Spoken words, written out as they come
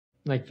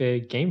Like the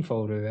game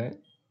folder, right?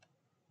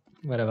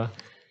 Whatever.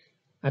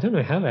 I don't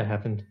know how that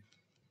happened.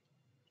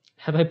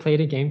 Have I played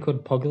a game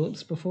called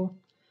Apogalypse before?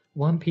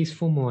 One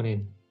Peaceful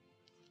Morning.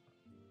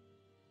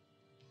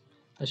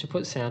 I should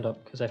put sound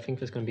up because I think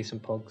there's going to be some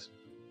pogs.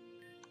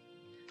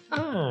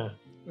 Ah,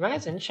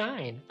 rise and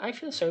shine. I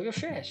feel so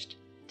refreshed.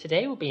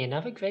 Today will be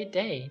another great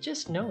day.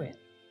 Just know it.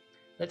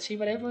 Let's see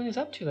what everyone is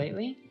up to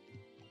lately.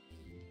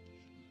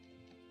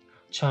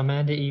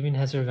 Charmander even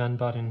has a run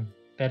button.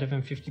 Better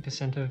than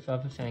 50% of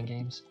other fan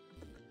games.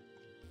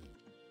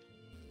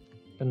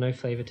 But no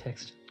flavor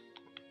text.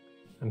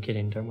 I'm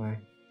kidding, don't worry.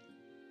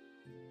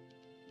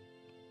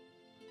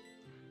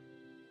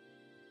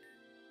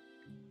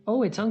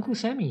 Oh, it's Uncle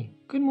Sammy.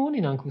 Good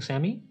morning, Uncle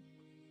Sammy.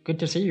 Good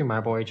to see you,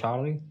 my boy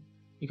Charlie.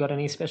 You got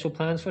any special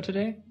plans for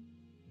today?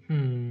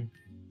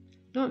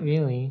 Not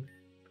really.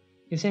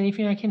 Is there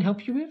anything I can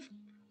help you with?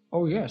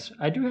 Oh yes,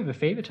 I do have a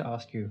favor to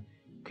ask you.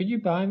 Could you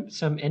buy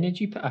some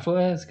energy... I thought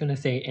I was going to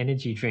say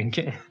energy drink.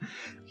 Can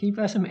you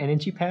buy some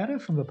energy powder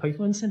from the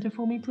Pokemon Center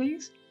for me,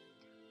 please?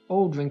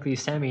 Old wrinkly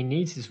Sammy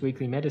needs his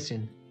weekly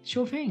medicine.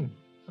 Sure thing.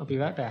 I'll be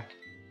right back.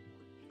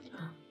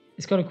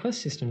 It's got a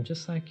quest system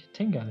just like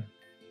Tengo.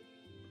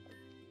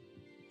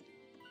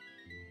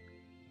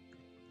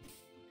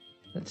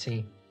 Let's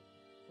see.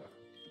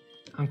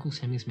 Uncle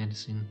Sammy's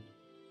medicine.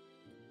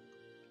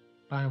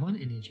 Buy one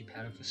energy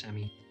powder for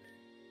Sammy.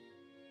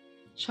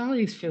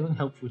 Charlie's feeling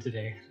helpful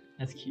today.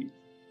 That's cute.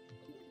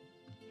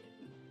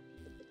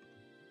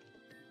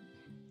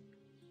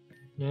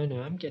 No,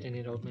 I'm getting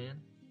it, old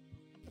man.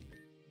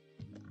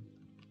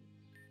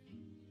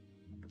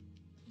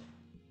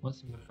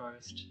 What's in the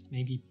forest?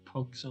 Maybe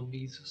pog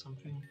zombies or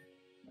something?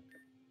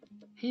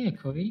 Hey,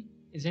 Corey.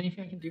 Is there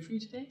anything I can do for you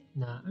today?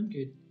 Nah, I'm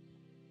good.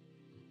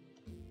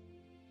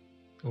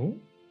 Oh?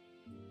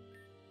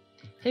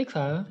 Hey,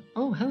 Clara.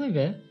 Oh, hello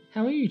there.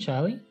 How are you,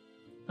 Charlie?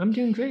 I'm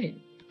doing great.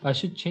 I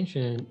should change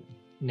the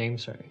name,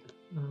 sorry,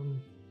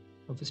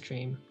 of the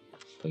stream.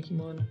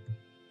 Pokemon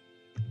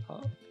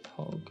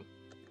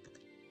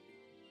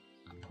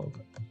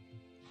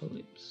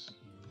Apogalypse.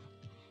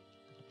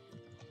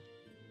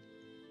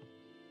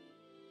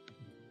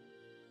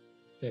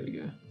 There we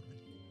go.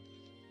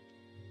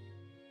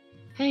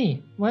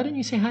 Hey, why don't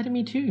you say hi to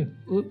me too?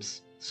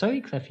 Oops. Sorry,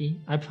 Cleffy.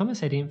 I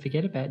promise I didn't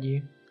forget about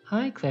you.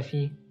 Hi,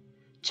 Cleffy.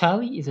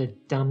 Charlie is a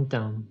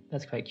dum-dum.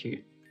 That's quite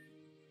cute.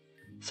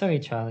 Sorry,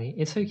 Charlie.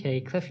 It's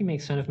okay. Cleffy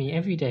makes fun of me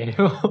every day.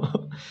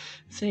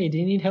 Say, do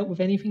you need help with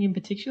anything in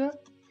particular?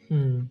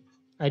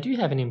 I do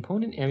have an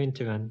important errand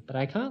to run, but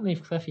I can't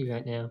leave Cleffy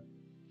right now.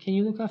 Can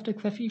you look after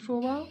Cleffy for a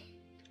while?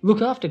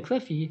 Look after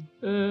Cleffy?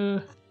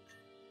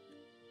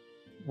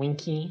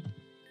 Winky.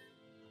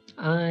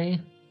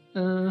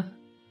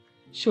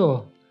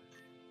 Sure.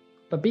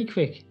 But be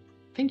quick.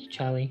 Thank you,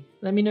 Charlie.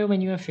 Let me know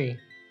when you are free.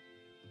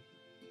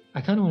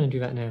 I kind of want to do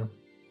that now.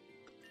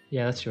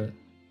 Yeah, let's do it.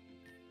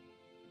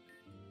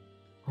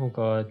 Oh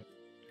god.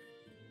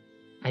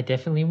 I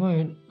definitely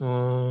won't.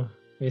 Oh,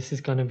 this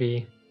is gonna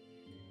be...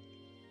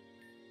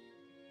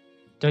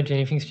 Don't do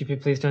anything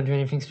stupid, please. Don't do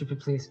anything stupid,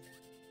 please.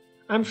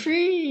 I'm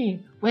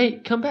free!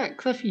 Wait, come back,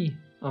 Cleffy.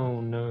 Oh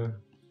no.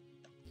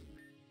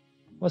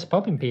 What's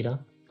poppin', Peter?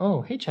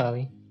 Oh, hey,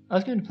 Charlie. I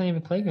was going to play in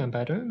the playground,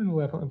 but I don't remember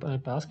where I put my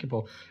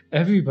basketball.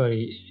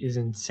 Everybody is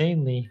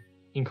insanely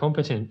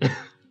incompetent.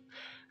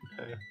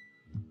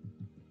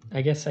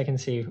 I guess I can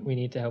see we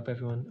need to help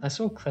everyone. I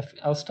saw Cleffy.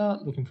 I'll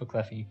start looking for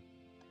Cleffy.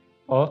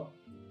 Oh,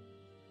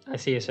 I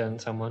see a certain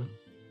someone.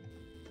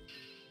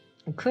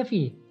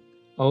 Cleffy!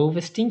 Oh,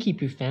 the Stinky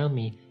Poo found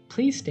me.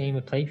 Please stay in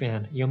the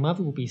playground. Your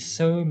mother will be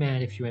so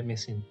mad if you went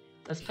missing.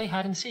 Let's play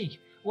hide and seek.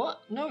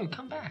 What? No,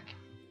 come back.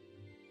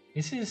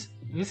 This is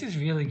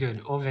really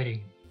good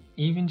already.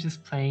 Even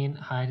just playing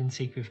hide and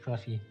seek with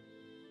Cleffy.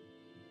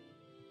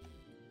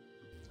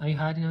 Are you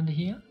hiding under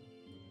here?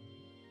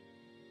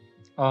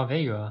 Oh, there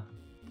you are.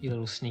 You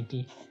little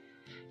sneaky.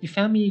 You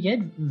found me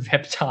again,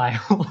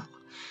 reptile.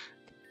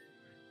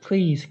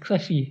 Please,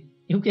 Cleffy,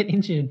 you'll get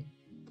injured.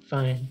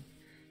 Fine.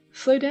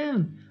 Slow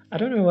down. I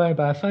don't know why,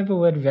 but I find the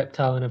word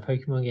reptile in a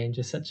Pokemon game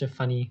just such a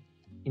funny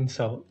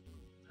insult.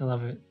 I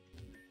love it.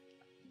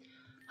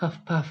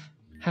 Huff Puff.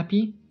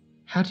 Happy?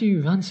 How do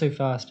you run so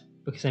fast?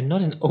 Because I'm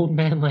not an old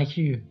man like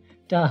you.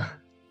 Duh.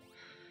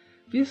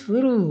 This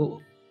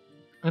little...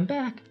 I'm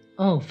back.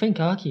 Oh, thank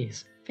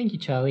Arceus. Thank you,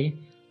 Charlie.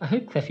 I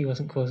hope Cleffy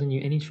wasn't causing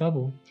you any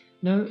trouble.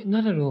 No,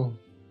 not at all.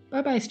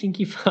 Bye-bye,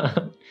 Stinky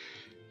Fart.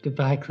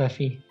 Goodbye,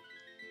 Cleffy.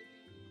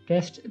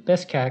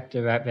 Best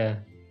character right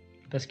there.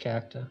 Best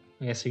character.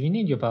 Okay, so you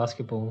need your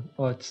basketball.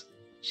 Oh,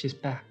 she's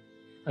back.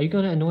 Are you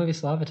going to annoy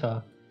this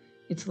Larvitar?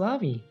 It's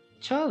Larvy.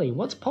 Charlie,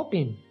 what's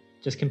poppin'?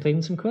 Just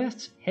completing some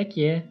quests? Heck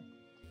yeah.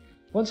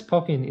 What's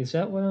poppin'? Is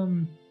that what,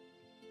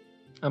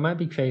 I might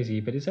be crazy,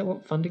 but is that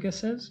what Thundiger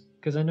says?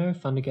 Because I know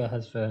Thundiger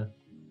has the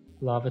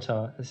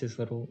Larvitar as his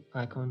little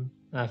icon.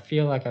 I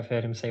feel like I've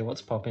heard him say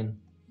what's poppin'.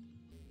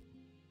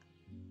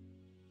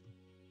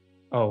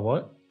 Oh,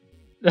 what?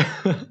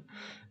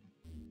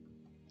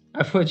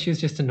 I thought she was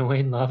just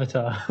annoying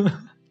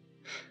Larvitar.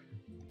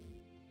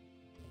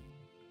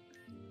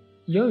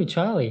 Yo,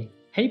 Charlie.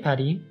 Hey,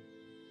 Paddy.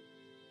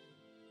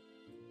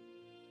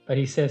 But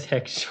he says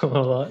heck sure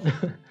a lot.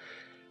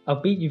 I'll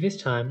beat you this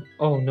time.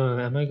 Oh no,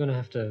 am I gonna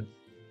have to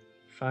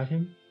fight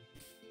him?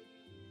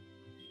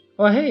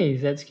 Oh hey,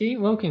 Zetsky,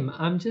 welcome.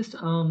 I'm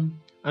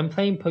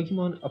playing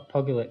Pokemon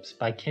Apogalypse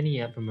by Kenny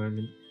at the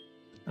moment.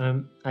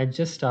 I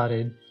just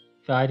started.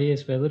 The idea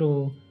is we're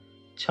little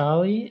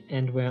Charlie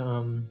and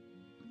we're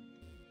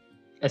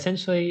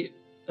essentially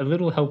a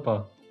little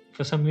helper.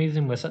 For some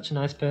reason we're such a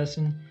nice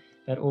person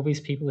that all these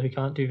people who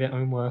can't do their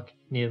own work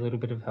need a little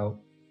bit of help.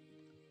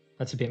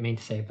 That's a bit mean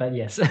to say, but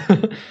yes.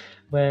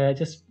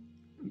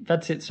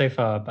 That's it so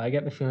far, but I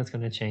get the feeling it's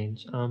going to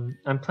change.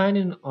 I'm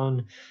planning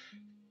on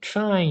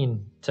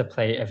trying to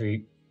play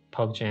every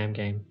PogJam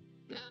game.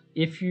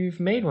 If you've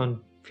made one,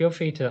 feel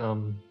free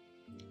to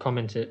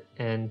comment it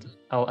and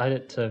I'll add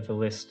it to the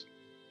list.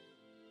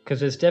 Because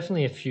there's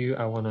definitely a few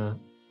I want to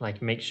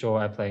like make sure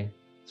I play.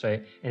 So,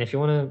 and if you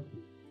want to,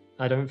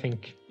 I don't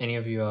think any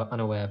of you are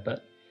unaware,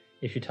 but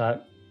if you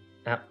type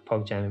at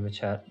PogJam in the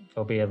chat,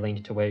 there'll be a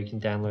link to where you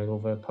can download all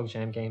the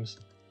PogJam games.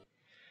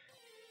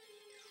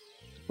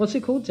 What's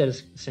it called,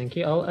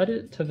 Senki? I'll add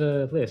it to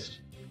the list.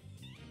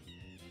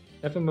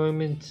 At the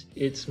moment,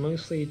 it's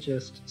mostly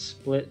just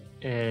Split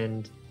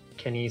and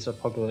Kenny's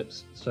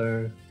Apogalypse,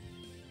 so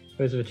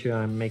those are the two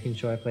I'm making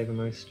sure I play the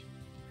most.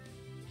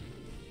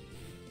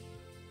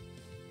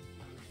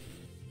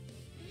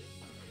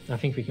 I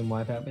think we can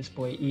wipe out this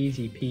boy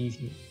easy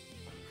peasy.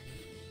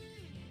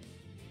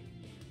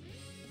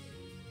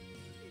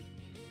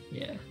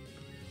 Yeah.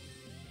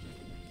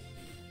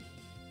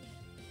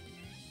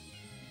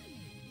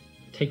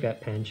 Take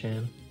that,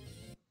 Pancham.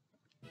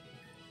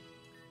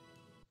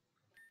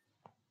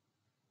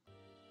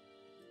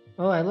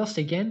 Oh, I lost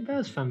again? That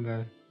was fun,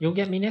 bro. You'll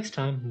get me next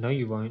time. No,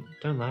 you won't.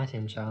 Don't lie to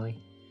him,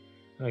 Charlie.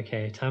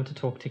 Okay, time to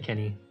talk to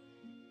Kenny.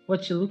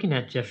 What you looking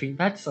at, Jeffrey?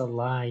 That's a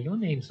lie. Your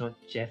name's not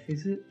Jeff,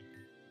 is it?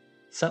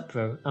 Sup,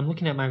 bro? I'm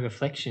looking at my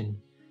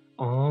reflection.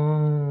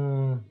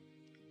 Oh,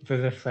 the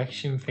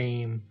reflection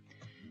theme.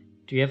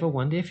 Do you ever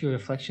wonder if your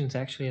reflection's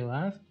actually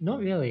alive? Not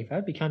really.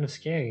 That'd be kind of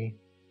scary.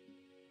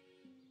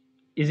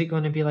 Is it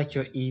going to be like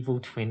your evil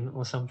twin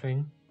or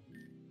something?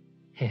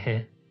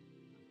 Hehe.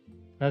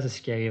 That was a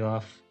scary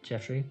laugh,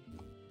 Jeffrey.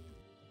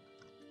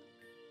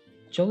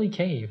 Jolly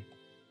Cave.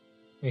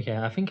 Okay,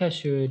 I think I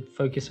should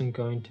focus on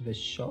going to the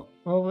shop.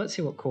 Well, let's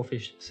see what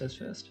Corfish says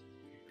first.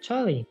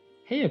 Charlie!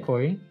 Hey,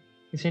 Corey.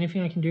 Is there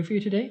anything I can do for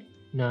you today?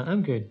 Nah,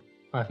 I'm good.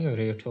 Oh, I think I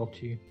already talked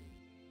to you.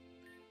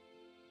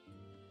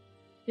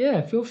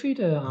 Yeah, feel free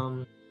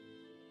to,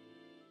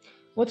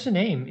 What's the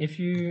name? If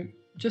you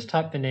just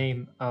type the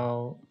name,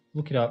 I'll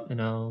look it up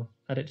and I'll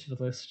add it to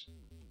the list.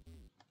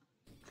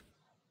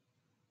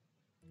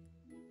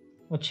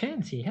 Well,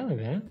 Chansey, hello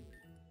there.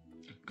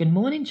 Good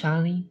morning,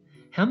 Charlie.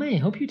 How may I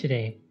help you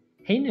today?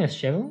 Hey, Nurse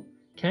Cheryl,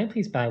 can I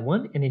please buy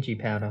 1 energy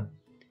powder?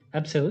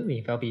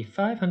 Absolutely, that'll be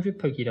 500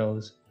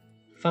 Pokédollars.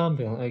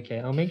 Farmville, okay,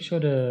 I'll make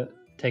sure to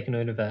take a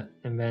note of that,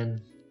 and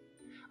then...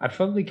 I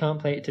probably can't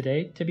play it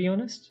today, to be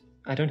honest.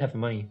 I don't have the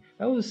money.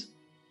 That was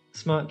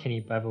smart, Kenny,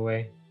 by the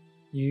way.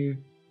 You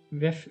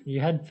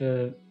had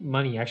the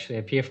money actually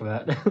appear for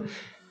that.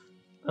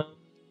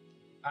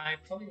 I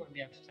probably won't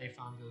be able to play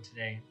Farmville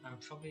today. I'm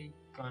probably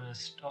gonna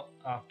stop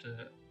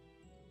after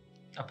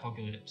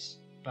Apogalypse.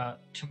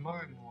 But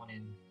tomorrow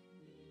morning,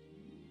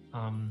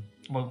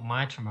 well,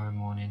 my tomorrow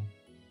morning,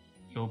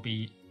 it'll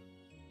be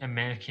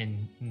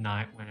American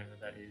night, whenever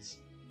that is,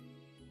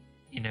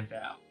 in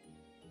about,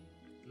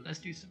 let's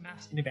do some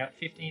maths, in about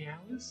 15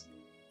 hours,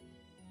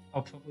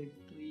 I'll probably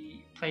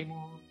play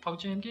more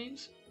PogJam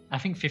games. I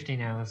think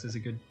 15 hours is a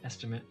good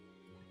estimate.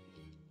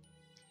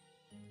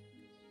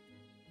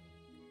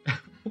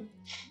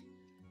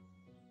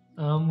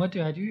 What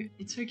do I do?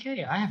 It's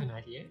okay, I have an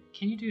idea.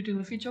 Can you do a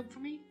delivery job for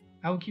me?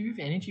 I will give you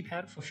the energy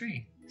powder for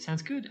free.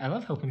 Sounds good, I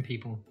love helping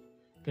people.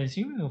 The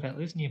Zumo that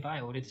lives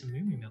nearby ordered some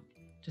moo milk.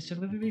 Just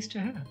deliver these to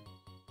her.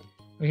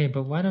 Okay,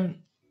 but why don't...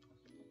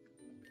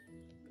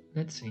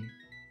 Let's see.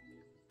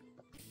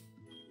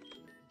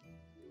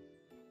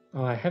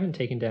 Oh, I haven't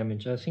taken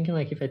damage. I was thinking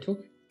like if I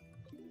took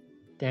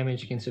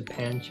damage against a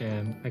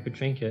Pancham, I could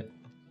drink it.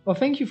 Well,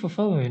 thank you for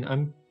following.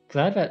 I'm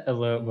glad that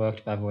alert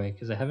worked, by the way,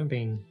 because I haven't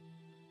been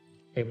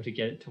able to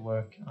get it to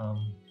work,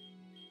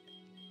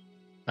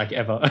 like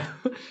ever.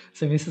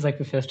 So this is like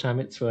the first time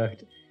it's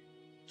worked.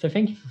 So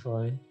thank you for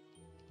following.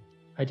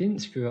 I didn't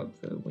screw up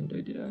the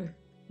window, did I?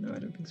 No, I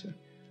don't think so.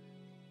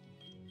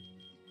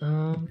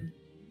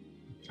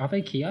 Are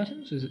they key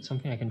items or is it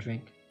something I can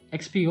drink?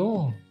 XP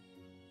all!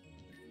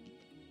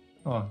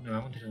 Oh, no, I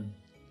wanted to...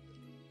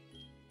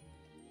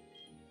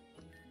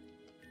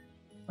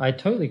 I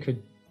totally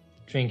could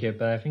drink it,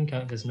 but I think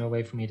there's no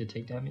way for me to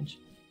take damage.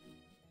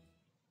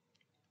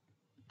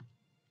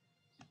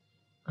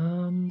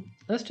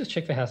 Let's just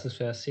check the houses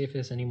first, see if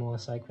there's any more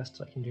side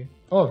quests I can do.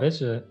 Oh,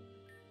 there's a...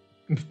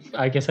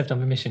 I guess I've done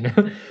the mission.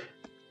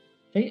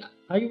 Hey,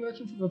 are you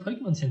working for the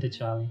Pokemon Center,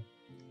 Charlie?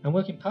 I'm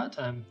working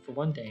part-time for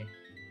 1 day.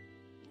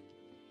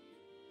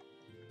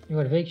 You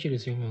got a very cute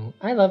Zumo.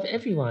 I love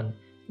everyone.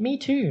 Me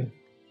too.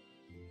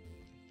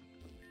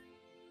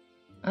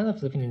 I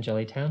love living in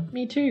Jollytown.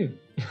 Me too.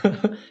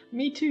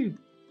 Me too.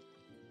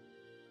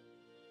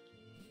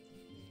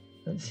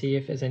 Let's see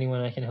if there's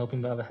anyone I can help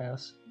in Barber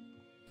House.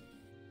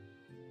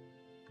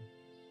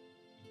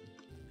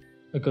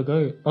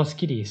 Go. Oh,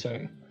 Skitty,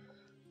 sorry.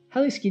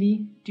 Hello,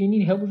 Skitty. Do you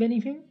need help with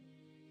anything?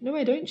 No,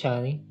 I don't,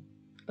 Charlie.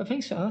 But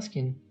thanks for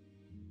asking.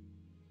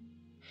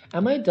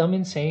 Am I dumb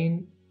in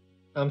saying...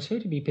 I'm sorry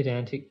to be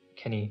pedantic,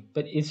 Kenny,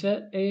 but is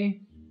that a...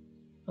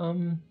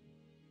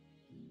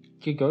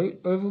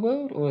 Gigoat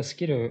overworld or a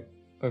Skiddo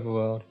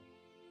overworld?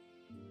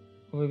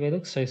 Although they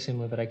look so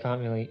similar, but I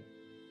can't really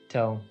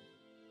tell.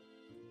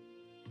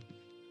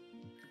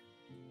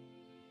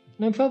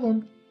 No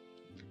problem.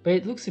 But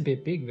it looks a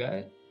bit big,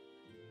 right?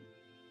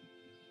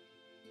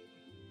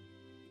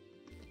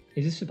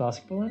 Is this a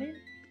basketball on him?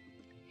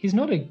 He's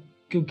not a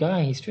good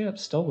guy, he straight up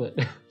stole it.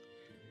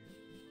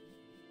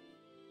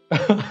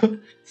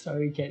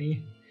 Sorry,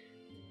 Kenny.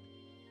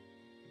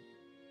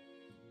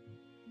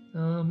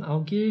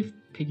 I'll give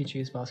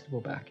Pikachu's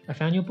basketball back. I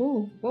found your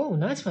ball. Whoa,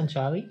 nice one,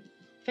 Charlie.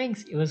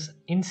 Thanks, it was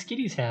in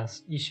Skitty's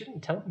house. You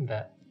shouldn't tell him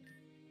that.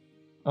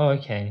 Oh,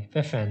 okay,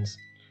 they're friends.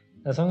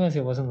 As long as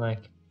it wasn't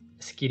like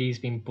Skitty's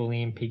been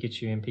bullying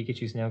Pikachu and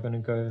Pikachu's now gonna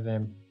go over there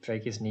and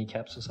break his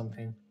kneecaps or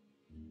something.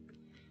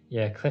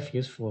 Yeah, Cleffy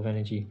is full of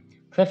energy.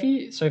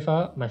 Cleffy, so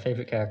far, my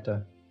favourite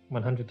character.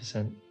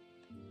 100%.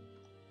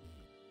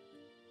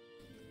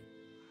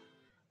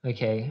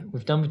 Okay,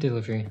 we've done with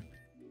delivery.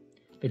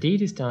 The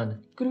deed is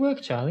done. Good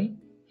work, Charlie.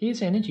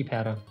 Here's energy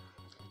powder.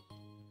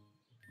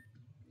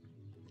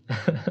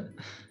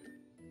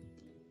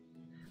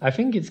 I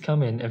think it's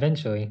coming,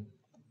 eventually.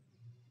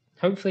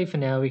 Hopefully for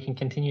now we can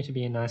continue to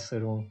be a nice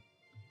little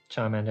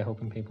Charmander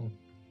helping people.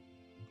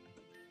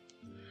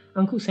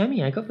 Uncle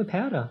Sammy, I got the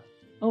powder.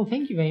 Oh,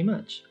 thank you very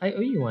much. I owe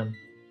you one.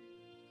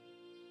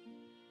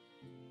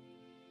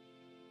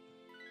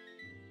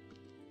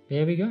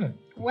 There we go.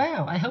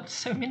 Wow, I helped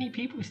so many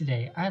people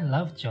today. I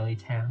love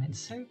Jollytown. It's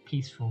so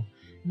peaceful.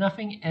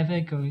 Nothing ever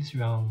goes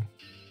wrong.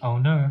 Oh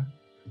no.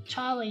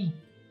 Charlie!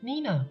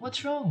 Nina,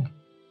 what's wrong?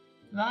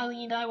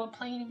 Riley and I were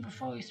playing in the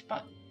forest,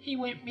 but he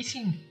went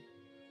missing.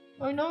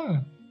 Oh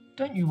no.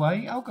 Don't you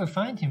worry, I'll go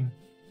find him.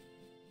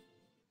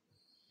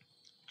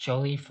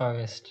 Jolly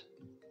Forest.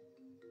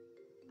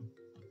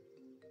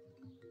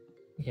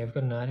 Okay, I've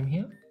got an item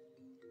here.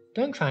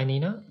 Don't cry,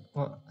 Nina.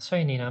 Well,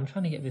 sorry, Nina, I'm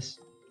trying to get this.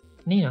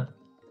 Nina,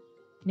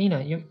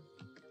 you're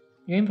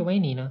in the way,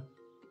 Nina.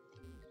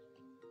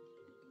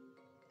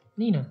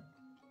 Nina.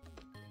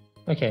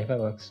 Okay, that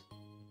works.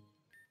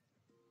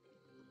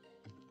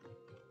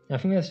 I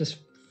think that's just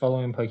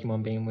following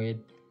Pokemon being weird.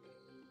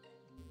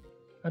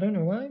 I don't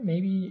know why,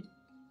 maybe...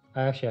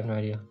 I actually have no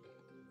idea.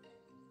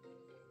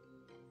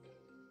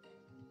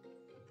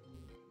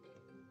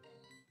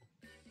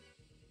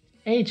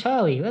 Hey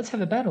Charlie, let's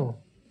have a battle.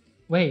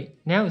 Wait,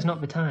 now is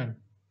not the time.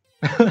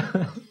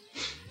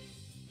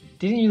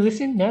 Didn't you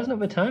listen? Now's not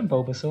the time,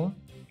 Bulbasaur.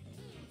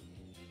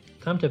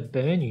 Time to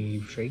burn you,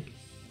 you freak.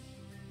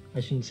 I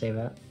shouldn't say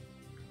that.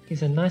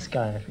 He's a nice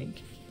guy, I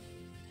think.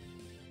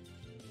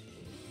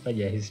 But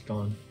yeah, he's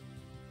gone.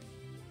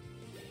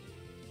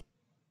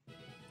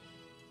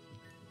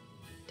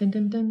 Dun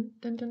dun dun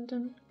dun dun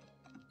dun.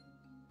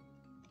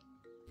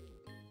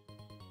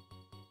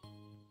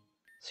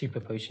 Super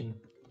potion.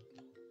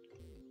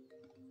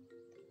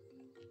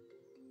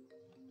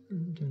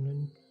 Dun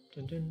dun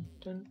dun dun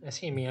dun. I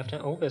see me after.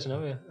 Oh, there's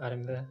another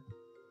item there.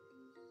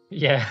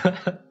 Yeah.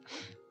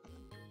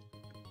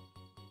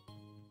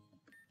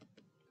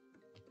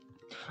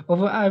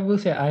 Although I will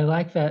say, I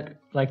like that,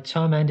 like,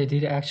 Charmander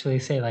did actually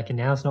say, like,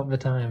 now's not the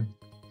time.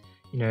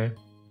 You know?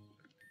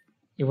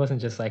 It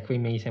wasn't just like, we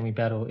meet and we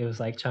battle. It was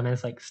like,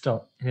 Charmander's like,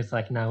 stop. And it's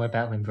like, nah, we're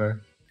battling, bro.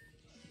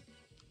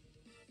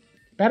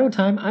 Battle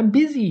time, I'm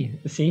busy!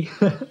 See?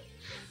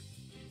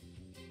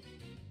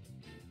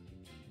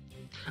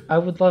 I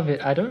would love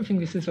it. I don't think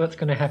this is what's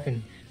going to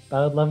happen. But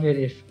I would love it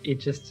if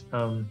it just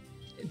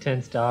it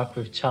turns dark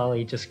with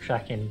Charlie just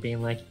cracking,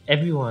 being like,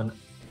 everyone,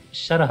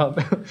 shut up.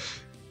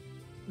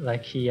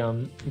 Like he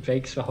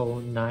breaks the whole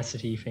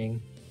nicety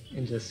thing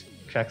and just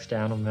cracks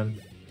down on them.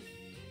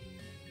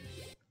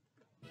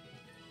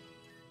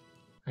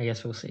 I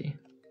guess we'll see.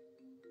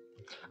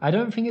 I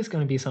don't think it's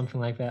going to be something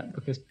like that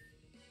because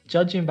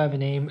judging by the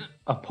name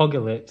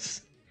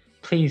Apogalypse,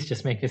 please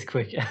just make this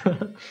quick.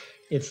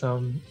 It's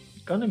going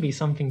to be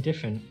something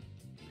different.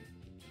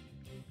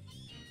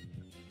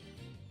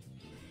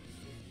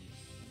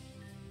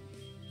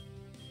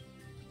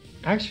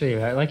 Actually,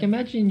 right, like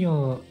imagine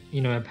you're,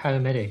 you know, a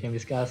paramedic and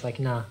this guy's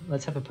like, nah,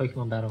 let's have a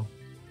Pokemon battle.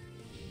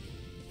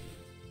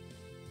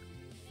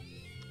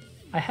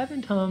 I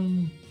haven't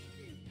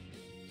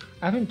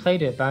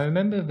played it, but I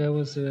remember there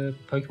was a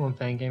Pokemon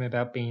fan game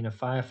about being a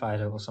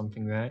firefighter or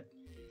something, right?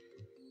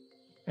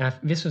 And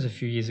this was a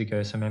few years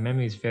ago, so my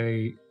memory is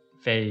very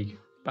vague.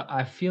 But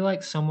I feel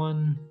like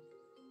someone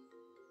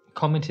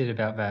commented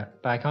about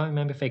that, but I can't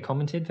remember if they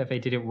commented that they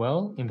did it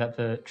well, in that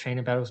the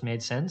trainer battles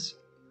made sense,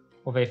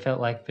 or they felt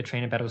like the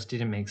trainer battles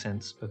didn't make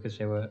sense because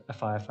they were a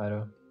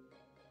firefighter.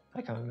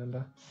 I can't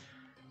remember.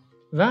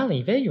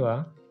 Riley, there you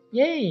are.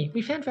 Yay!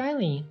 We found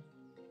Riley!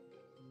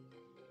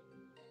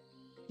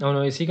 Oh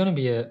no, is he gonna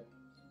be a...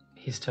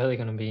 He's totally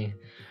gonna be...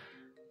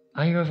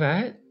 Are you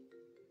alright?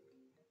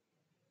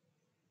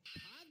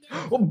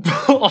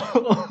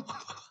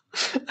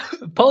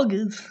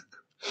 Poggers!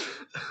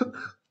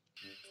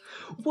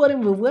 What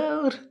in the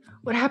world?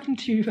 What happened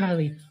to you,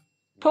 Riley?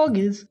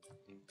 Poggers!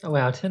 Oh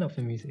wow, turn off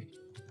the music.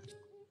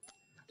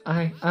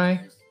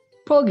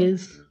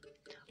 Poggers!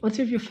 What's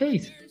with your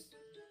face?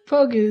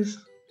 Poggers!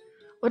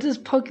 What does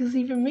poggers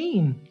even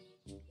mean?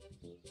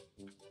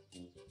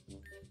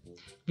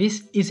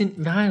 This isn't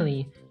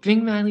Riley.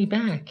 Bring Riley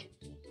back.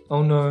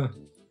 Oh no.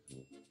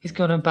 He's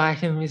gonna bite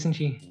him, isn't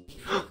he?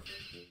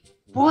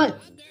 What?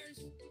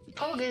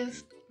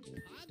 Poggers!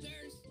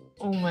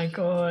 Oh my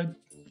god.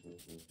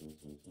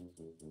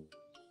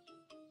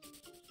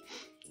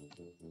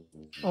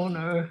 Oh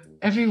no.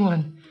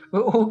 Everyone,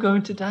 we're all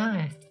going to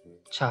die.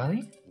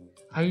 Charlie?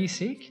 Are you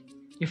sick?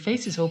 Your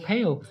face is all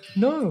pale.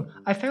 No,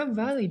 I found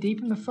Riley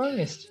deep in the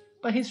forest,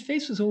 but his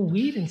face was all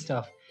weird and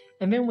stuff.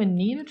 And then when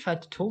Nina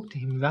tried to talk to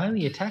him,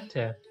 Riley attacked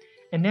her.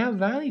 And now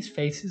Nina's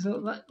face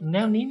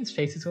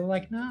is all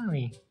like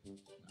gnarly.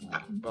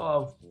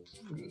 Oh,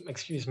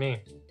 excuse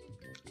me.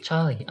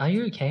 Charlie, are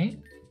you okay?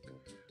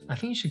 I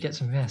think you should get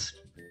some rest.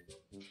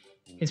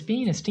 It's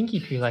being a stinky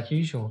poo like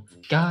usual.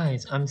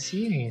 Guys, I'm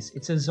serious.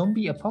 It's a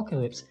zombie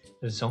apocalypse.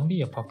 A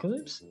zombie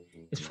apocalypse?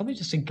 It's probably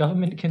just a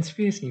government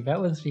conspiracy.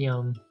 That was the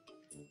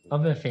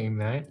other thing,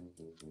 right?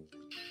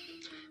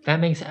 That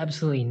makes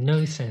absolutely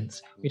no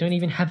sense. We don't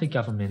even have a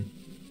government.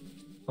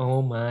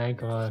 Oh my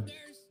god.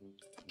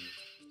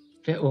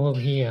 They're all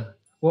here.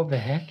 What the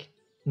heck?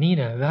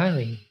 Nina,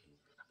 Riley.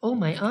 Oh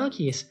my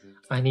Arceus.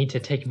 I need to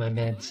take my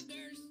meds.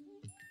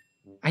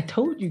 I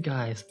told you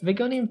guys, they're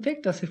gonna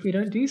infect us if we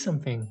don't do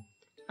something.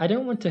 I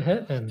don't want to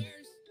hurt them.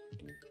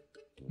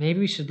 Maybe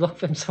we should lock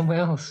them somewhere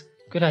else.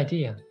 Good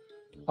idea.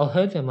 I'll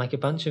herd them like a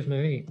bunch of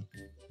Marie.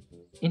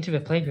 Into the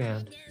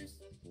playground.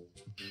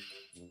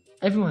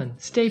 Everyone,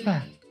 stay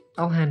back.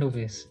 I'll handle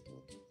this.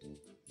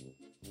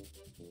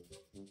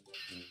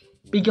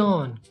 Be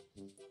gone.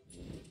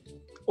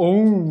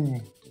 Oh.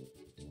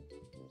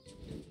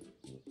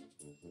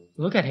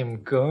 Look at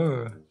him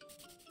go.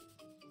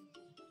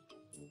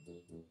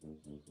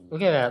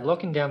 Look at that,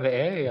 locking down the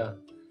area.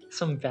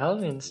 Some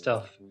Valorant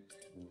stuff.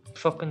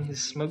 Dropping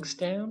his smokes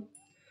down.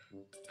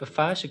 The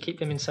fire should keep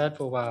them inside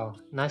for a while.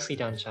 Nicely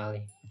done,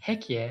 Charlie.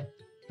 Heck yeah.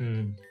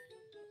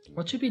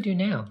 What should we do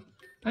now?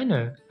 I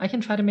know, I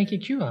can try to make a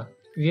cure.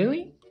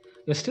 Really?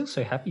 You're still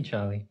so happy,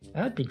 Charlie.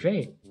 That'd be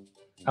great.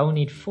 I will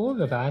need 4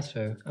 revives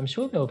though. I'm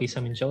sure there will be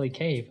some in Jolly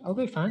Cave. I'll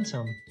go find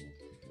some.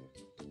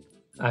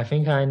 I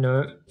think I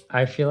know.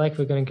 I feel like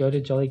we're gonna go to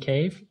Jolly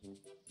Cave.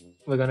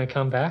 We're gonna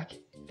come back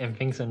and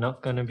things are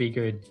not gonna be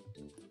good.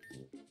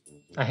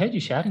 I heard you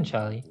shouting,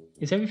 Charlie.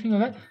 Is everything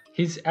alright?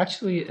 He's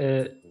actually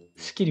a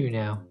skidoo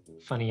now,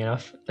 funny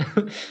enough.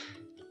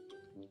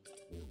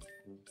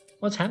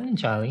 What's happening,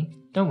 Charlie?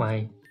 Don't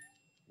worry.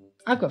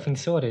 I've got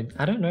things sorted.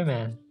 I don't know,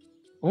 man.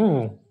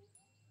 Ooh.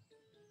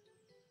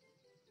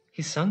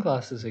 His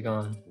sunglasses are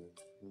gone.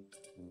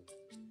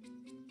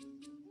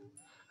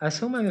 I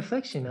saw my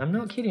reflection. I'm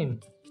not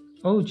kidding.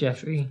 Oh,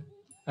 Jeffrey.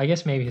 I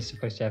guess maybe he's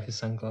supposed to have his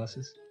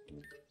sunglasses.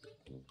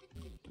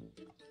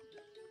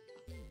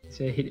 Is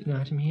there a hidden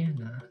item here?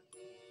 Nah.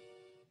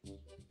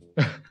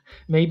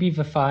 Maybe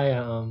the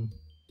fire,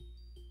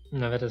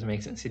 No, that doesn't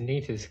make sense. He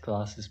needs his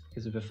glasses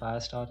because of the fire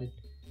started.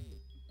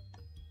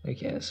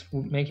 Okay, let's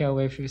make our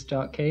way through this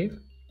dark cave.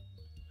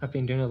 I've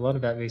been doing a lot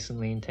of that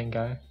recently in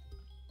Tengai.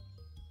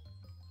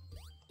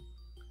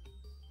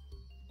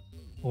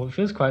 Oh, it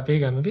feels quite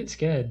big. I'm a bit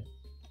scared.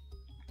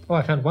 Oh,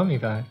 I found 1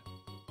 revive.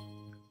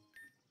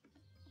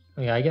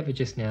 Oh yeah, I get the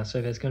gist now.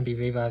 So there's going to be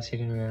revives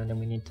hidden around and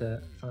we need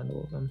to find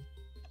all of them.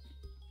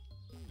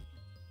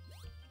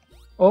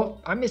 Oh,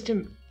 I missed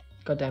him.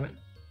 God damn it.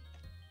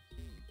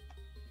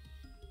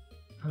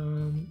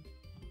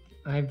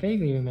 I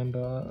vaguely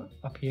remember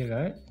up here,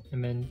 right?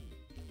 And then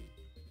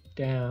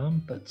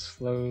down, but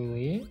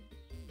slowly.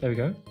 There we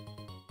go.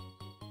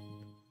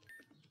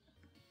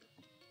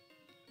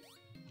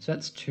 So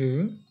that's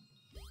 2.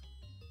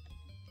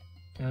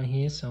 Down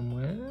here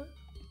somewhere.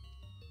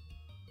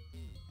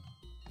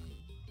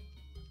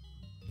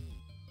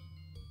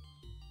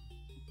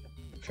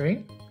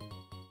 Three.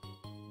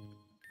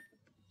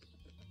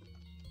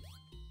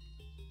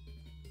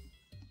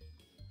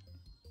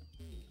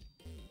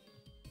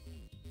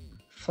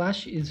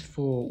 Flash is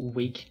for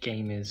weak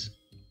gamers.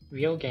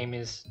 Real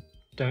gamers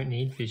don't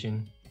need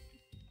vision.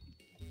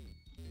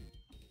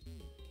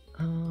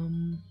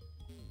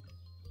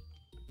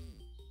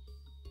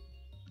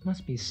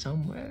 Must be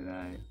somewhere,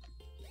 right?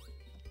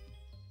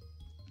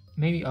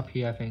 Maybe up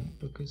here, I think,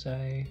 because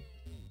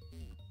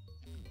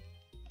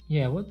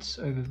yeah, what's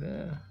over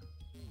there?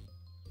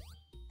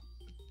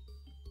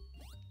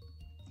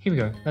 Here we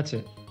go, that's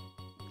it.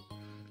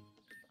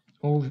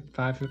 All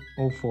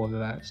 4 of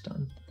that's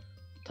done.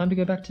 Time to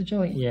go back to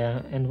Jolly.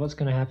 Yeah, and what's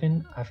gonna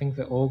happen? I think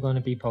they're all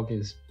gonna be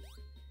poggers.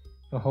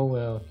 The whole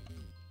world.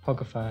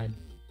 Poggified.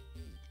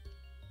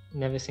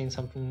 Never seen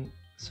something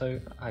So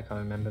I can't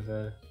remember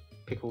the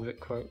Pickle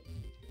Rick quote.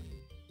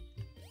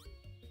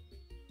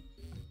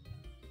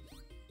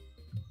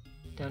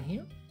 Down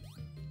here?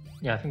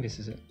 Yeah, I think this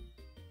is it.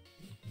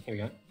 Here we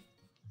go.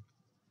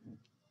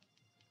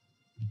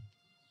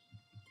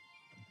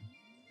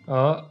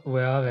 Oh,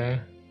 where are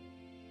they?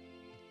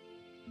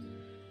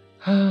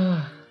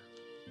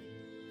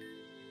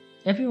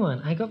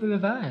 Everyone, I got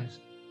revived.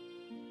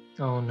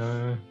 Oh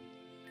no.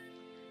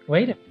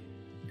 Wait a minute.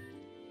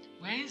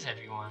 Where is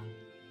everyone?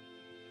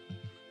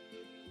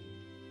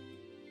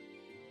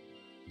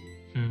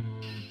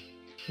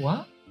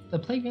 What? The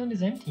playground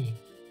is empty.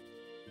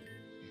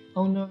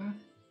 Oh no.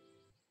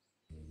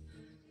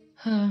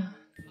 Others.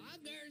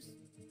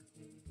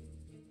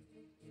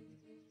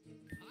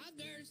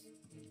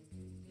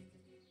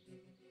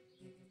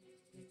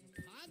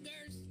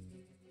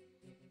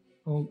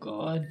 Oh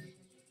god.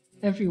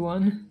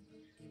 Everyone.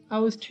 I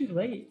was too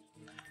late.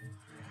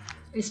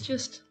 It's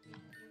just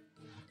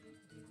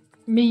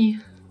me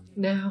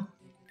now.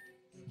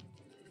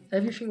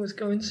 Everything was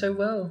going so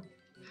well.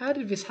 How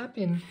did this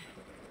happen?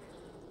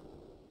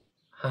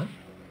 Huh?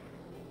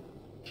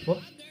 What?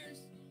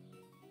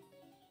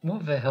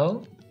 What the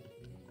hell?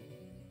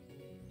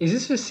 Is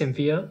this the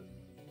Cynthia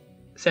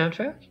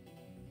soundtrack?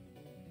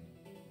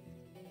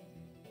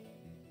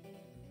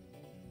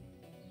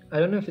 I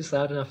don't know if it's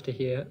loud enough to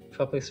hear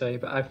properly, sorry,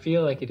 but I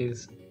feel like it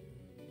is.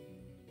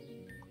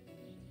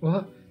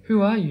 What?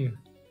 Who are you?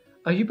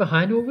 Are you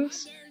behind all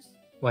this?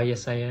 Why,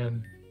 yes I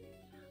am.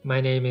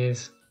 My name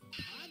is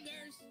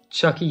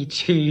Chuck E.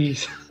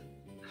 Cheese.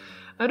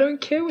 I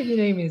don't care what your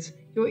name is.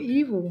 You're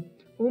evil.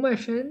 All my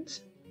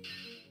friends?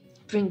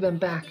 Bring them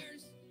back.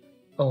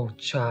 Oh,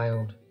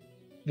 child.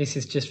 This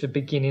is just the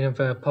beginning of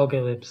the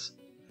apocalypse.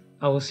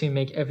 I will soon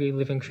make every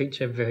living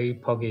creature very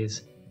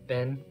poggers.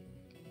 Then,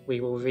 we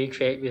will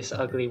recreate this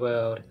ugly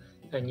world.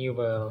 A new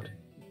world.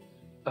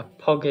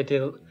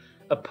 Apogadokius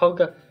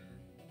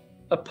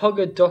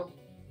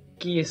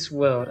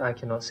world. I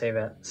cannot say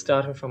that.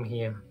 Starting from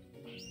here.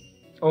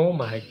 Oh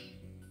my.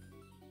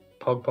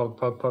 Pog.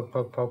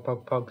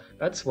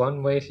 That's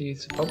one way to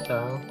use the pog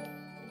tile.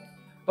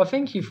 Well,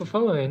 thank you for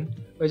following.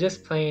 We're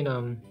just playing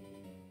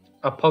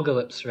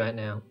Apogalypse right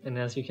now, and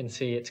as you can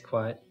see, it's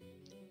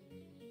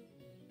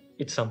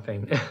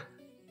something.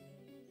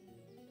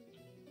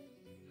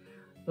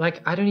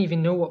 Like, I don't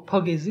even know what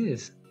poggers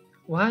is.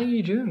 Why are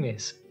you doing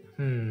this?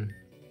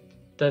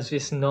 Does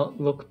this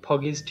not look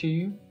poggers to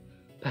you?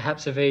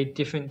 Perhaps a very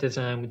different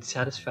design would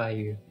satisfy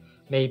you.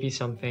 Maybe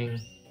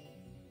something...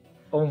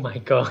 Oh my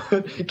god,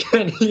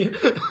 can you?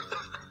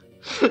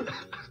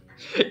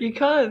 You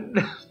can't.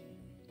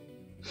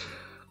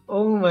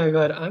 Oh my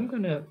god, I'm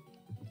gonna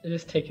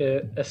just take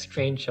a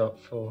screenshot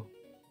for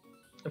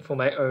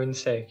my own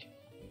sake.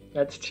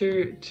 That's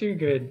too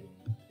good.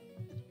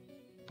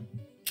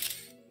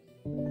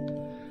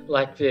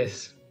 Like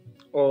this.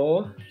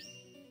 Or...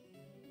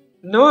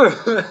 No!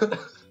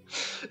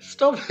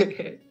 Stop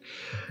it!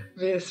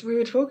 This, we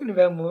were talking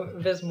about more,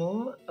 there's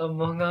more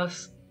Among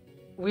Us.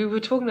 We were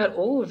talking about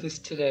all of this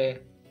today.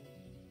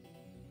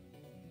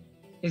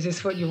 Is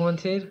this what you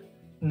wanted?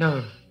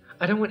 No,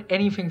 I don't want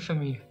anything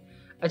from you.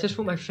 I just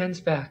want my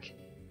friends back.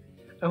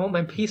 I want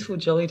my peaceful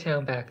jolly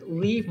town back.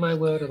 Leave my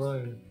world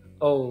alone.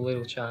 Oh,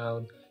 little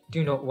child,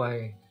 do not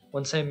worry.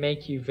 Once I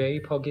make you very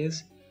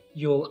poggers,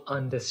 you'll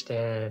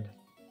understand.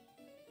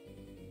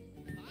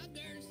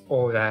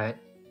 Alright,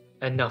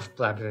 enough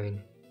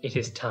blabbering. It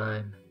is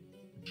time.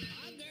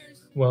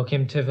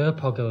 Welcome to the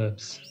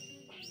apocalypse.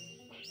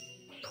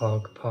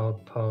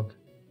 Pog.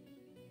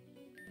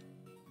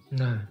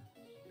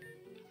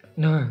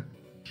 No.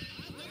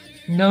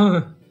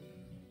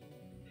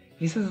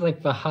 This is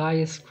like the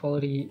highest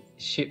quality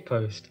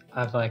shitpost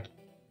I've like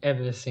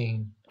ever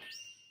seen.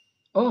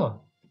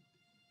 Oh,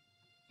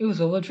 it was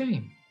all a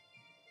dream.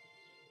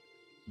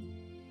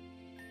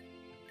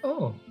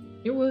 Oh,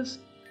 it was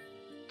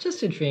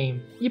just a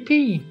dream.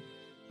 Yippee!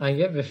 I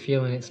get the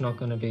feeling it's not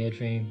gonna be a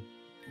dream.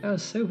 That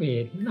was so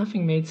weird.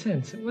 Nothing made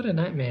sense. What a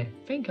nightmare.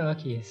 Thank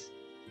Arceus.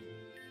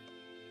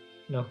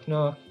 Knock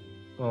knock.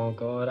 Oh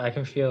god, I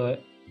can feel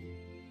it.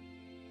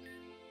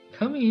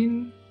 Come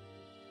in.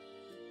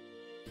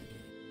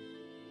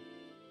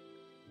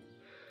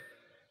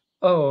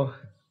 Oh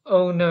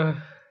no.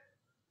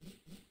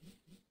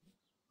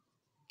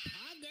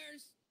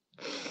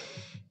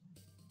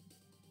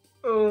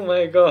 Oh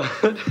my god.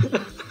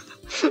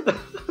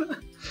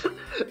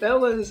 That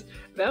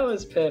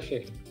was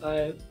perfect.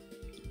 I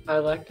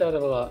liked that a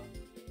lot.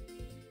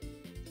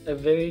 A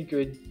very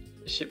good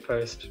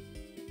shitpost.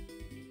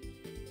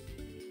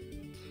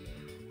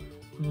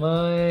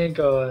 My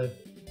god.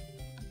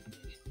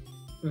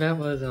 That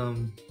was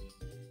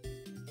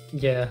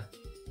yeah.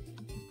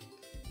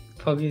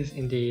 Poggers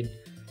indeed.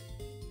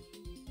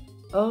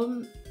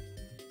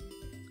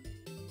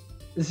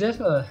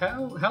 Zephyr,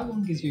 how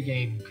long is your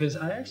game? Because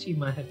I actually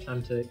might have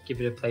time to give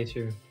it a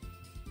playthrough.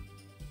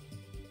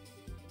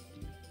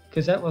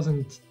 Because that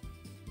wasn't...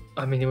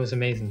 I mean, it was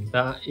amazing,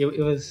 but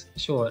it was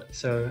short,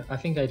 so I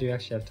think I do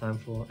actually have time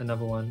for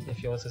another one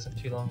if yours isn't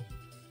too long.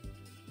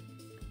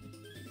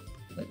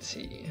 Let's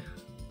see.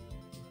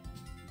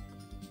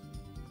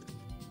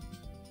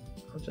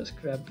 I'll just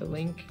grab the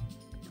link.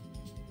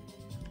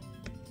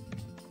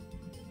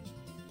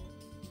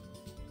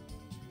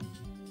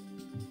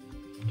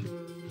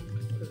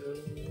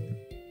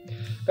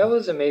 That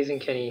was amazing,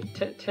 Kenny.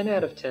 10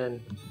 out of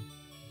 10.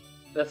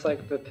 That's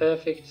like the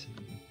perfect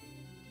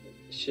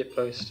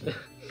shitpost.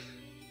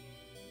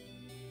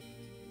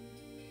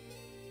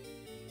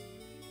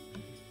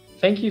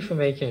 Thank you for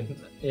making.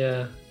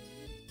 Yeah,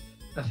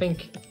 I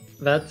think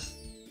that's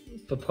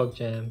the Pog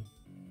Jam.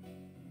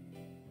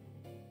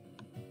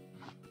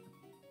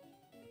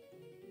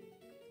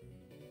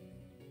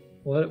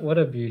 What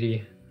a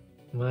beauty.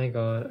 My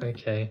god,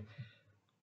 okay.